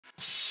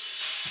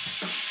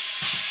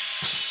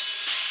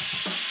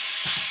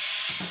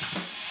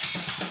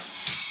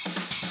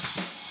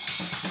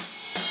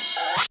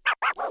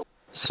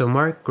So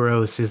Mark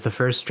Gross is the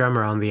first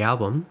drummer on the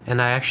album,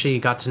 and I actually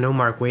got to know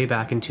Mark way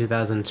back in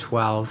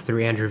 2012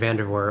 through Andrew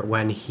Vandervoort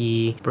when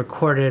he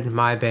recorded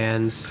my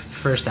band's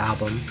first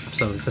album,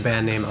 so the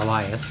band name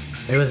Elias.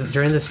 It was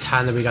during this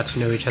time that we got to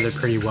know each other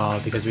pretty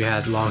well because we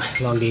had long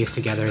days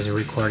together as we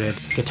recorded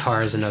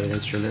guitars and other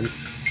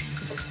instruments.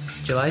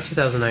 July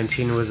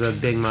 2019 was a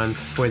big month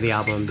for the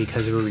album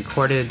because we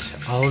recorded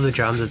all of the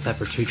drums except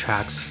for 2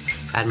 tracks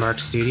at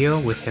Mark's studio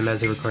with him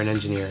as a recording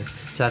engineer.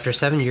 So after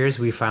 7 years,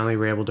 we finally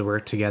were able to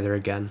work together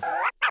again.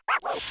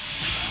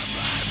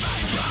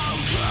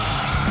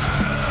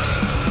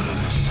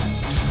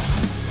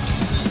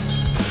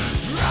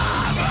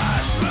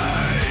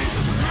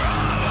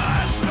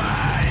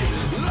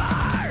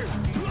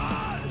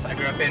 I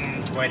grew up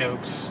in White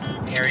Oaks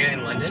area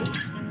in London,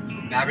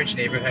 average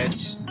neighborhood,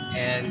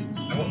 and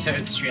I won't tell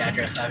you the street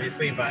address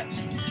obviously, but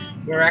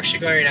where we're actually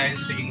going right now,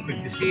 just so you can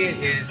quickly see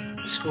it, is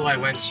the school I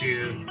went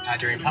to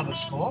during public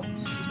school.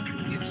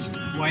 It's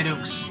White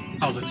Oaks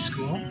Public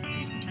School,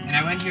 and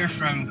I went here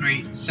from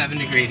grade 7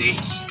 to grade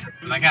 8.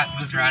 I got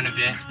moved around a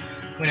bit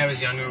when I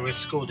was younger with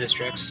school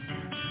districts.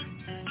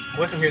 I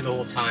wasn't here the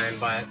whole time,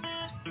 but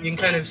you can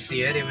kind of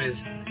see it. It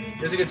was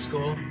a good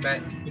school.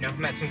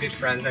 Met some good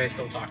friends that I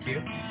still talk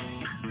to.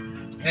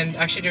 And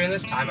actually during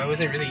this time, I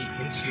wasn't really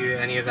into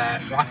any of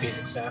that rock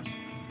music stuff.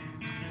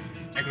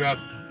 I grew up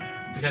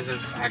because of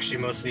actually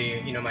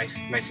mostly,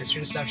 my sister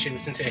and stuff. She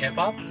listened to hip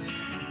hop.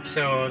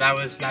 So that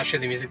was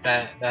naturally the music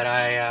that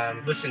I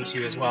listened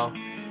to as well.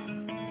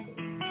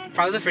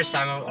 Probably the first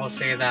time I'll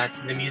say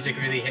that the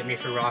music really hit me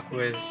for rock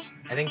was,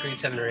 I think, grade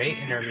 7 or 8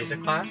 in our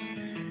music class.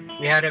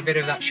 We had a bit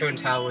of that show and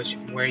tell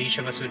where each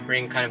of us would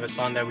bring kind of a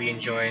song that we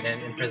enjoyed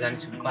and present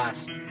it to the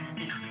class.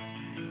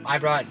 I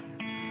brought,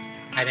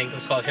 I think it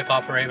was called Hip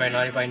Hop Hooray by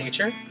Naughty by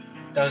Nature.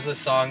 That was the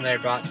song that I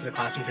brought to the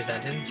class and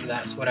presented, so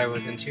that's what I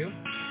was into.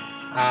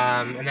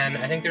 And then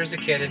I think there was a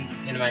kid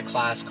in my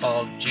class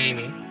called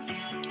Jamie,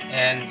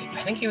 and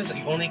I think he was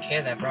the only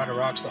kid that brought a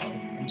rock song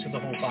into the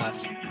whole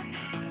class.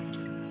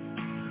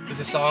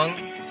 The song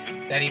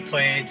that he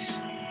played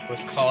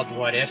was called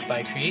What If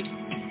by Creed.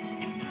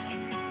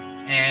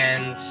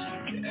 And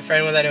for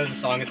anyone that knows the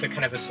song, it's a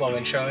kind of a slow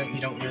intro. You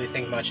don't really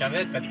think much of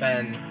it, but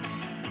then,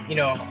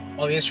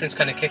 all the instruments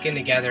kind of kick in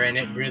together, and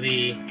it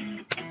really,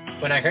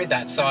 when I heard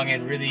that song,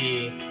 it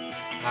really,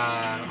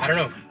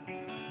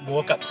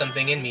 woke up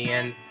something in me.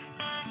 And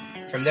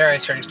from there, I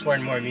started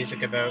exploring more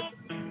music about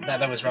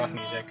that was rock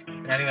music.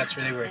 And I think that's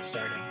really where it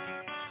started.